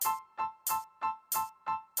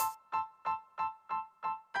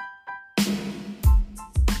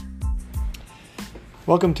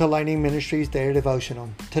Welcome to Lightning Ministries Daily Devotional.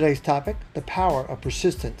 Today's topic, the power of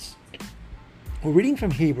persistence. We're reading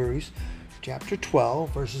from Hebrews chapter 12,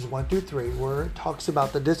 verses 1 through 3, where it talks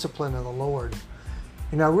about the discipline of the Lord.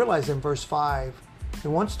 And I realize in verse 5, it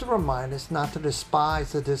wants to remind us not to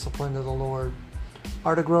despise the discipline of the Lord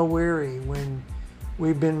or to grow weary when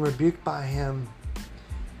we've been rebuked by Him,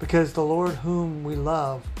 because the Lord whom we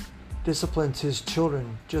love disciplines His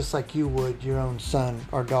children just like you would your own son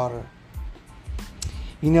or daughter.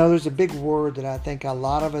 You know, there's a big word that I think a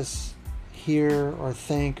lot of us hear or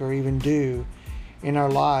think or even do in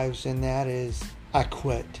our lives, and that is, I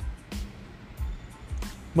quit.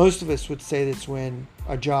 Most of us would say that's when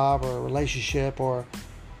a job or a relationship or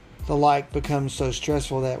the like becomes so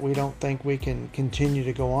stressful that we don't think we can continue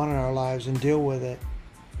to go on in our lives and deal with it.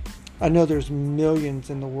 I know there's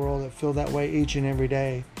millions in the world that feel that way each and every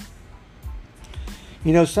day.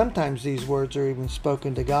 You know, sometimes these words are even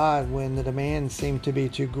spoken to God when the demands seem to be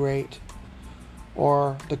too great,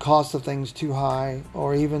 or the cost of things too high,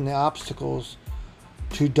 or even the obstacles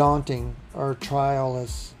too daunting, or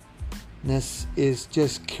triallessness is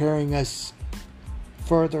just carrying us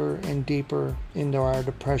further and deeper into our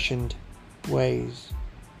depressioned ways.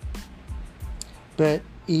 But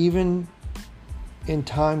even in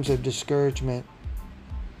times of discouragement,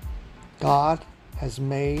 God has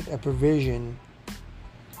made a provision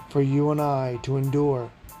for you and I to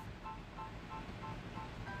endure.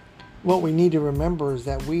 What we need to remember is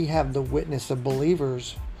that we have the witness of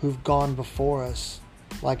believers who've gone before us,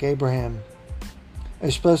 like Abraham,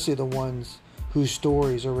 especially the ones whose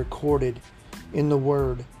stories are recorded in the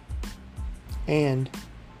Word. And,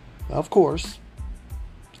 of course,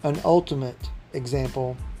 an ultimate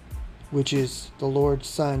example, which is the Lord's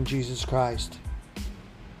Son, Jesus Christ.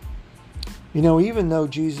 You know, even though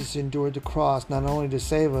Jesus endured the cross not only to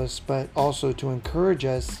save us, but also to encourage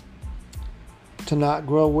us to not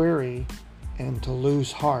grow weary and to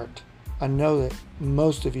lose heart. I know that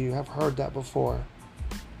most of you have heard that before.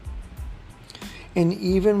 And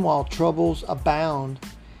even while troubles abound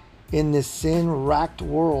in this sin-racked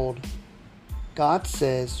world, God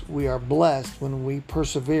says we are blessed when we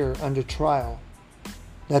persevere under trial.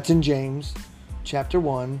 That's in James chapter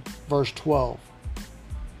 1, verse 12.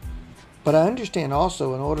 But I understand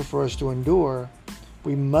also, in order for us to endure,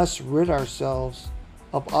 we must rid ourselves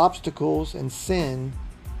of obstacles and sin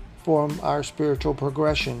from our spiritual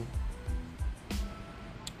progression.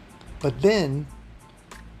 But then,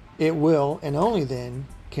 it will, and only then,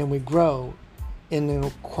 can we grow in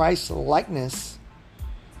the Christ-likeness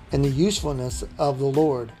and the usefulness of the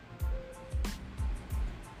Lord.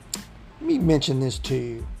 Let me mention this to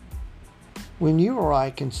you. When you or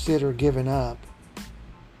I consider giving up,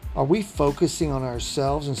 are we focusing on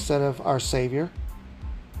ourselves instead of our Savior?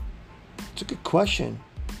 It's a good question.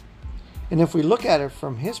 And if we look at it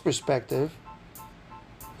from His perspective,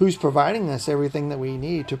 who's providing us everything that we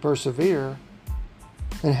need to persevere,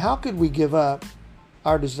 then how could we give up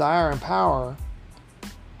our desire and power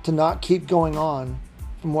to not keep going on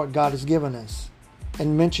from what God has given us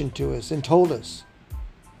and mentioned to us and told us?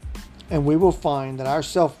 And we will find that our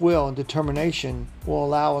self-will and determination will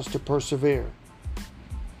allow us to persevere.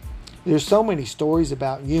 There's so many stories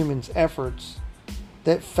about humans' efforts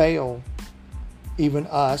that fail, even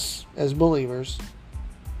us as believers,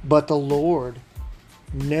 but the Lord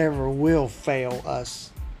never will fail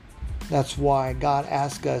us. That's why God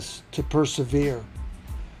asks us to persevere.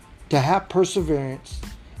 To have perseverance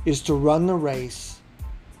is to run the race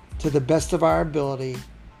to the best of our ability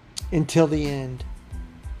until the end,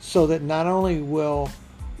 so that not only will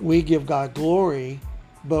we give God glory,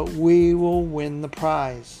 but we will win the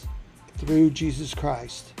prize through Jesus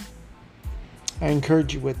Christ. I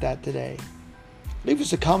encourage you with that today. Leave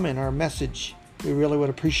us a comment or a message. We really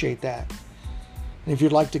would appreciate that. And if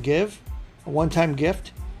you'd like to give a one-time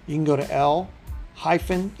gift, you can go to l-m-i.org,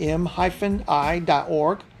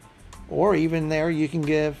 or even there you can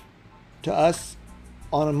give to us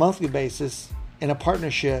on a monthly basis in a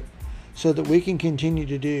partnership so that we can continue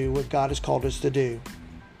to do what God has called us to do.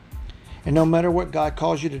 And no matter what God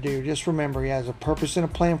calls you to do, just remember He has a purpose and a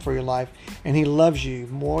plan for your life, and He loves you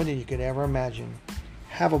more than you could ever imagine.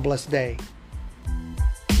 Have a blessed day.